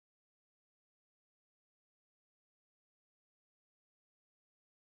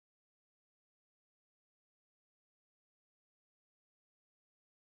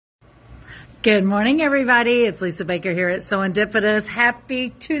Good morning, everybody. It's Lisa Baker here at SewEndipitous. Happy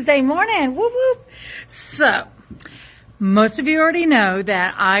Tuesday morning. Whoop, whoop. So, most of you already know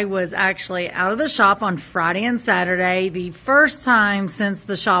that I was actually out of the shop on Friday and Saturday, the first time since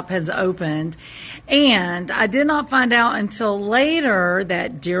the shop has opened. And I did not find out until later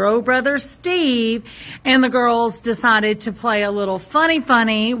that dear old brother Steve and the girls decided to play a little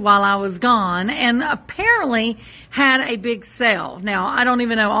funny while I was gone, and apparently had a big sale. Now, I don't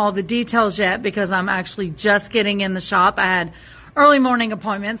even know all the details yet because I'm actually just getting in the shop. I had early morning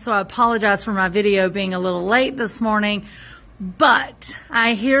appointments, so I apologize for my video being a little late this morning. But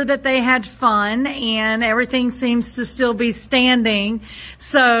I hear that they had fun and everything seems to still be standing.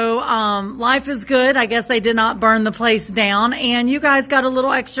 So life is good. I guess they did not burn the place down. And you guys got a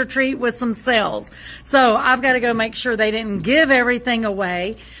little extra treat with some sales. So I've got to go make sure they didn't give everything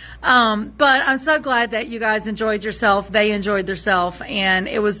away. But I'm so glad that you guys enjoyed yourself. They enjoyed themselves. And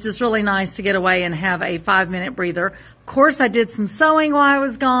it was just really nice to get away and have a 5-minute breather. Of course, I did some sewing while I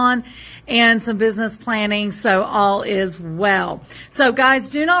was gone and some business planning, so all is well. So, guys,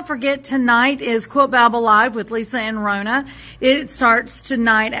 do not forget tonight is Quilt Babble Live with Lisa and Rona. It starts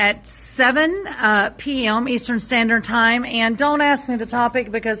tonight at 7 p.m. Eastern Standard Time, and don't ask me the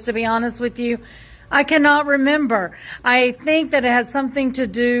topic because, to be honest with you, I cannot remember. I think that it has something to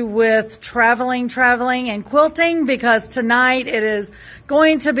do with traveling and quilting, because tonight it is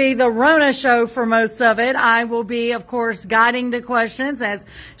going to be the Rona show for most of it. I will be, of course, guiding the questions as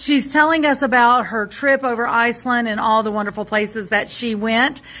she's telling us about her trip over Iceland and all the wonderful places that she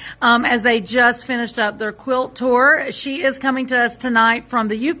went as they just finished up their quilt tour. She is coming to us tonight from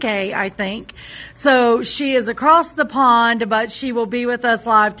the UK, I think. So she is across the pond, but she will be with us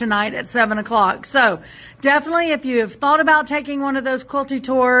live tonight at 7 o'clock. So definitely, if you have thought about taking one of those quilty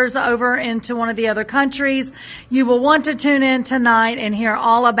tours over into one of the other countries, you will want to tune in tonight and hear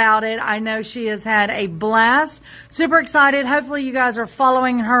all about it. I know she has had a blast. Super excited. Hopefully you guys are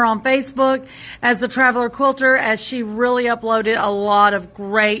following her on Facebook as the Traveler Quilter, as she really uploaded a lot of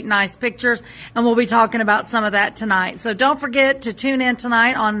great, nice pictures, and we'll be talking about some of that tonight. So don't forget to tune in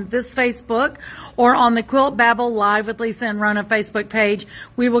tonight on this Facebook or on the Quilt Babble Live with Lisa and Rona Facebook page.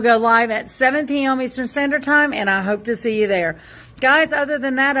 We will go live at 7 p.m. Eastern Standard Time, and I hope to see you there. Guys, other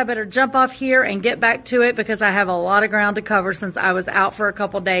than that, I better jump off here and get back to it because I have a lot of ground to cover since I was out for a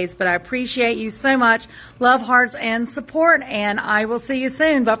couple days. But I appreciate you so much. Love, hearts, and support, and I will see you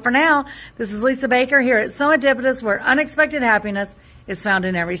soon. But for now, this is Lisa Baker here at SewEndipitous, where unexpected happiness is found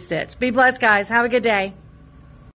in every stitch. Be blessed, guys. Have a good day.